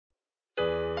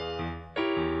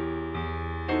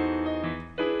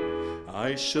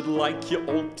I should like you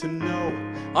all to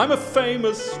know I'm a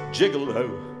famous gigolo,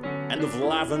 and of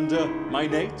lavender my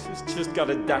nature's just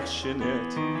got a dash in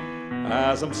it.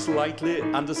 As I'm slightly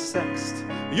undersexed,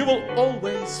 you will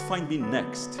always find me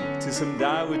next to some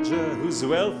dowager who's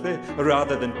wealthy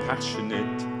rather than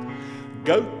passionate.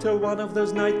 Go to one of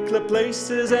those nightclub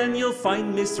places and you'll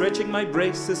find me stretching my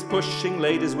braces, pushing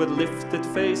ladies with lifted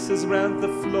faces round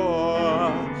the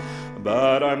floor.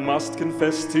 But I must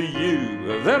confess to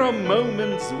you, there are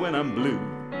moments when I'm blue,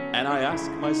 and I ask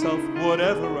myself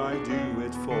whatever I do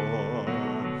it for.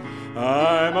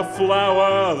 I'm a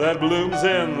flower that blooms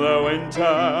in the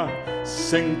winter,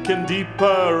 sinking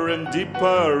deeper and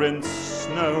deeper in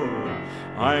snow.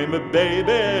 I'm a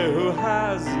baby who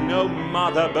has no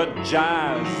mother but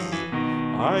jazz.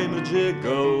 I'm a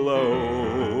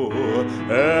gigolo.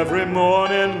 Every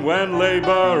morning when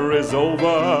labor is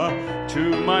over,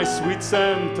 to my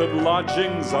sweet-scented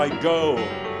lodgings I go.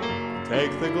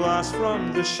 Take the glass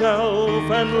from the shelf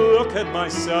and look at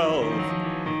myself.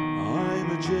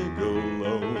 I'm a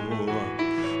gigolo.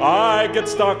 I get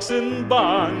stocks and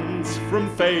bonds from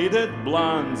faded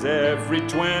blondes every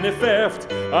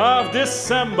 25th of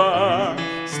December.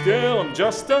 Still I'm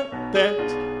just a pet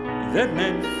that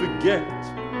men forget,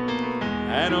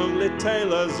 and only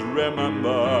tailors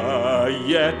remember.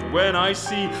 Yet when I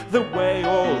see the way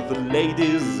all the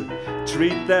ladies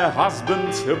treat their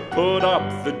husbands who put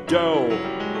up the dough,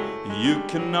 you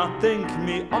cannot think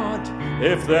me odd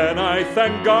if then I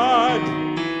thank God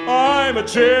I'm a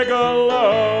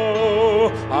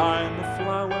gigolo. I'm a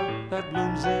flower that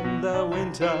blooms in the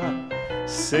winter,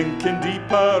 sinking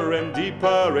deeper and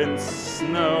deeper in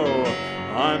snow.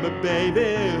 I'm a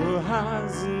baby who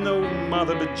has no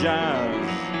mother but jazz.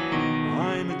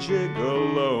 I'm a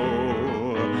gigolo.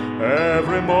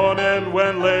 Every morning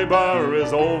when labor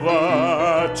is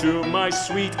over, to my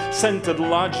sweet scented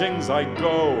lodgings I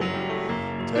go.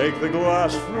 Take the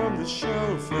glass from the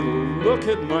shelf and look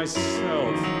at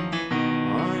myself.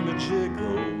 I'm a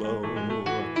gigolo.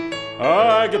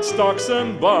 I get stocks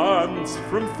and bonds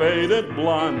from faded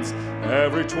blondes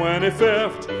every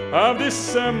 25th of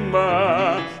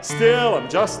December. Still I'm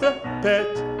just a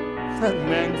pet that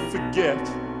men forget,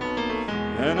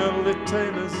 and only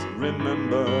tamers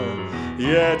remember.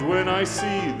 Yet when I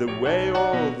see the way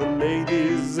all the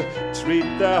ladies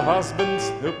treat their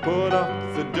husbands who put up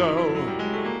the dough,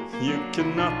 you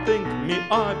cannot think me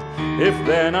odd if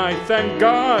then I thank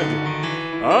God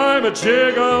I'm a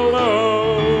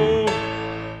gigolo.